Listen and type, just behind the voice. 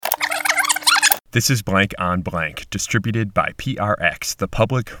This is Blank on Blank, distributed by PRX, the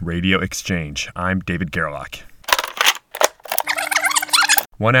Public Radio Exchange. I'm David Gerlach.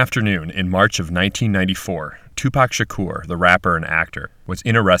 One afternoon in March of 1994, Tupac Shakur, the rapper and actor, was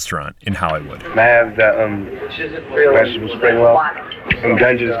in a restaurant in Hollywood. May I have the vegetable spring roll and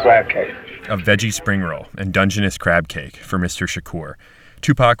Dungeness crab cake? A veggie spring roll and Dungeness crab cake for Mr. Shakur.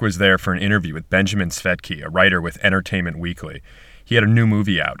 Tupac was there for an interview with Benjamin Svetke, a writer with Entertainment Weekly. He had a new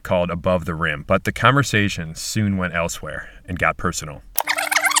movie out called Above the Rim, but the conversation soon went elsewhere and got personal.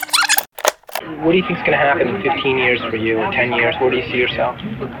 What do you think is going to happen in 15 years for you, in 10 years? Where do you see yourself?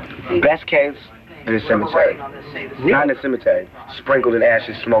 Best case, in the cemetery. Really? Not in the cemetery. Sprinkled in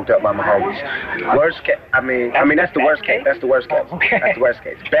ashes, smoked up by my homies. Worst case, I mean that's the worst case. That's the worst case. Okay. That's the worst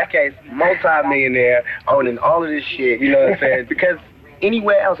case. Best case, multi-millionaire, owning all of this shit, you know what I'm saying? Because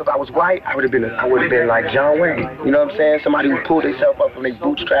anywhere else, if I was white, I would have been like John Wayne. You know what I'm saying? Somebody who pulled themselves up from their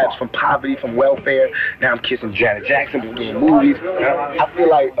bootstraps, from poverty, from welfare. Now I'm kissing Janet Jackson, doing movies. I feel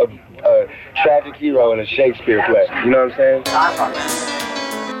like a tragic hero in a Shakespeare play. You know what I'm saying?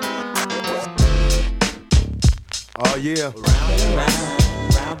 Oh yeah.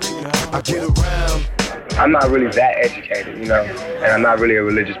 I get around. I'm not really that educated, you know, and I'm not really a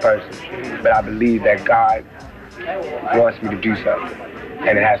religious person, but I believe that God wants me to do something,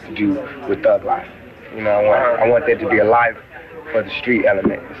 and it has to do with thug life. You know, I want there to be a life for the street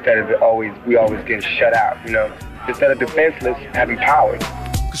element instead of we always getting shut out. You know, instead of defenseless, having power.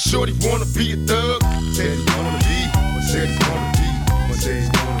 Cause shorty wanna be a thug. Said he wanna be. Said he wanna be. Said he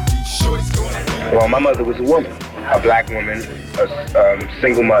wanna be. Shorty's gonna be. Well, my mother was a woman, a black woman, a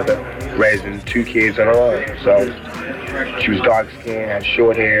single mother, raising 2 kids on her own. So she was dark-skinned, had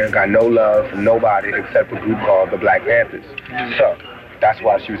short hair, got no love from nobody except a group called the Black Panthers. So that's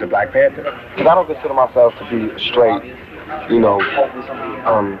why she was a Black Panther. Because I don't consider myself to be straight, you know,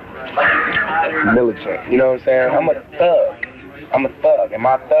 militant. You know what I'm saying? I'm a thug. And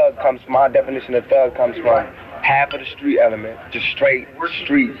my definition of thug comes from half of the street element, just straight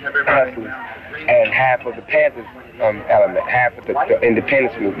street hustlers, and half of the Panthers element, half of the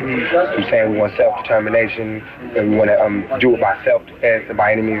independence movement. I'm saying we want self-determination, and we want to do it by self-defense and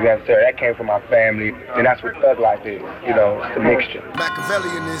by any means necessary. That came from my family, and that's what thug life is. You know, it's the mixture.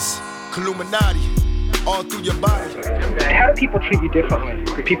 Machiavellian is Illuminati all through your body. How do people treat you differently?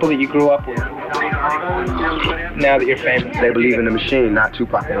 The people that you grew up with, now that you're famous? They believe in the machine, not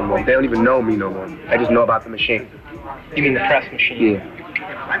Tupac anymore. They don't even know me no more. They just know about the machine. You mean the press machine? Yeah.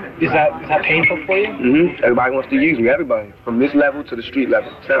 Is that painful for you? Mm-hmm. Everybody wants to use me, everybody. From this level to the street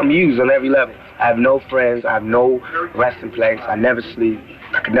level. So I'm used on every level. I have no friends, I have no resting place, I never sleep,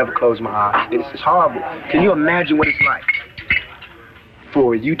 I can never close my eyes. It's horrible. Can you imagine what it's like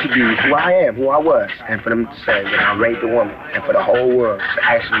for you to be who I am, who I was, and for them to say that I raped a woman, and for the whole world to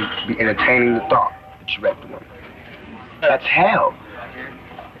actually be entertaining the thought that you raped a woman? That's hell.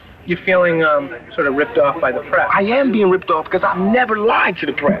 You're feeling sort of ripped off by the press. I am being ripped off because I've never lied to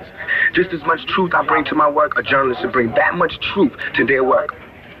the press. Just as much truth I bring to my work, a journalist should bring that much truth to their work.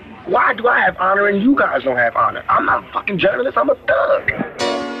 Why do I have honor and you guys don't have honor? I'm not a fucking journalist, I'm a thug.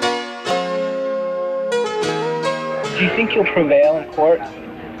 Do you think you'll prevail in court?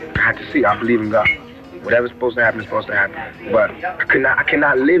 I have to see. I believe in God. Whatever's supposed to happen is supposed to happen. But I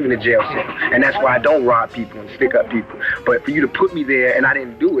cannot live in a jail cell. And that's why I don't rob people and stick up people. But for you to put me there and I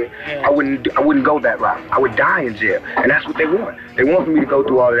didn't do it, I wouldn't go that route. I would die in jail. And that's what they want. They want for me to go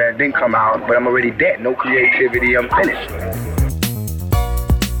through all of that, then come out, but I'm already dead. No creativity, I'm finished.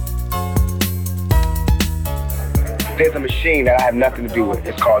 There's a machine that I have nothing to do with.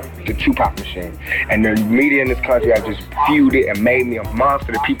 It's called the Tupac machine. And the media in this country have just viewed it and made me a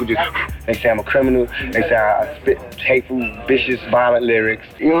monster. The people they say I'm a criminal. They say I spit hateful, vicious, violent lyrics.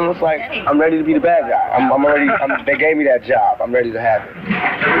 You know, it's like, I'm ready to be the bad guy. They gave me that job. I'm ready to have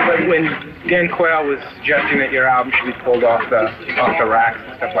it. When Dan Quayle was suggesting that your album should be pulled off the racks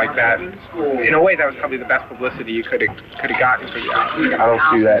and stuff like that, in a way that was probably the best publicity you could have gotten for your album. I don't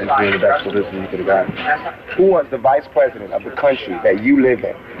see that as being the best publicity you could have gotten. Who was the vice president of the country that you live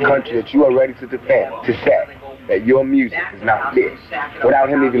in, the country that you are ready to defend, to say that your music is not fit, without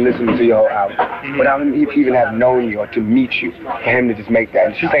him even listening to your album, without him even have known you or to meet you, for him to just make that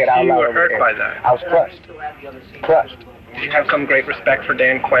and say it out loud? You were hurt by that? I was crushed. Did you have some great respect for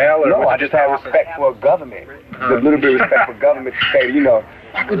Dan Quayle? Or no, I just had respect for a government. A little bit of respect for government to say, you know,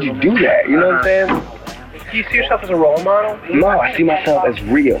 how could you do that? You know what I'm saying? Do you see yourself as a role model? No, I see myself as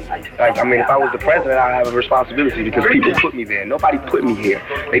real. Like, I mean, if I was the president, I'd have a responsibility because people put me there. Nobody put me here.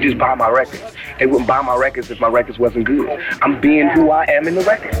 They just buy my records. They wouldn't buy my records if my records wasn't good. I'm being who I am in the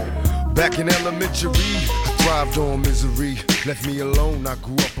records. Back in elementary, I thrived on misery. Left me alone, I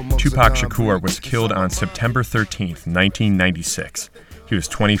grew up amongst Tupac Shakur was killed on September 13th, 1996. He was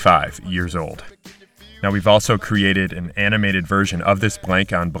 25 years old. Now, we've also created an animated version of this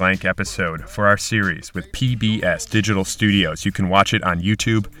Blank on Blank episode for our series with PBS Digital Studios. You can watch it on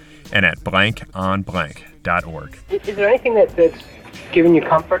YouTube and at blankonblank.org. Is there anything that's giving you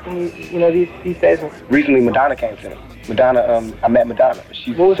comfort in these days? Recently, Madonna came to me. I met Madonna.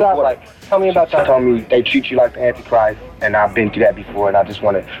 What was that like? Tell me about that. She told me they treat you like the Antichrist, and I've been through that before, and I just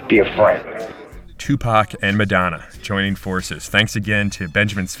want to be a friend. Tupac and Madonna joining forces. Thanks again to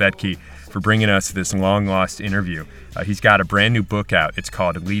Benjamin Svetke for bringing us this long-lost interview. He's got a brand new book out. It's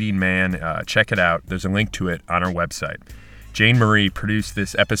called Leading Man. Check it out. There's a link to it on our website. Jane Marie produced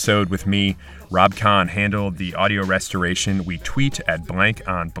this episode with me. Rob Kahn handled the audio restoration. We tweet at Blank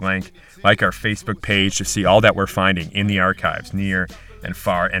on Blank. Like our Facebook page to see all that we're finding in the archives, near and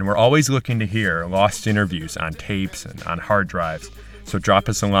far. And we're always looking to hear lost interviews on tapes and on hard drives. So drop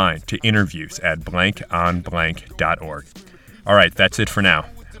us a line to interviews@blankonblank.org. All right, that's it for now.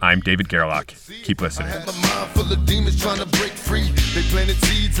 I'm David Gerlach. Keep listening. I have a mind full of demons trying to break free. They planted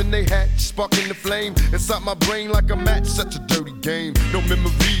seeds and they hatch, sparking the flame inside my brain like a match. Such a dirty game. No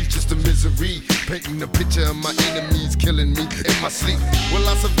memories, just a misery. Painting a picture of my enemies killing me in my sleep. Will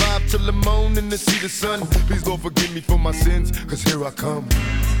I survive till the morning to see the sun? Please Lord forgive me for my sins, cause here I come.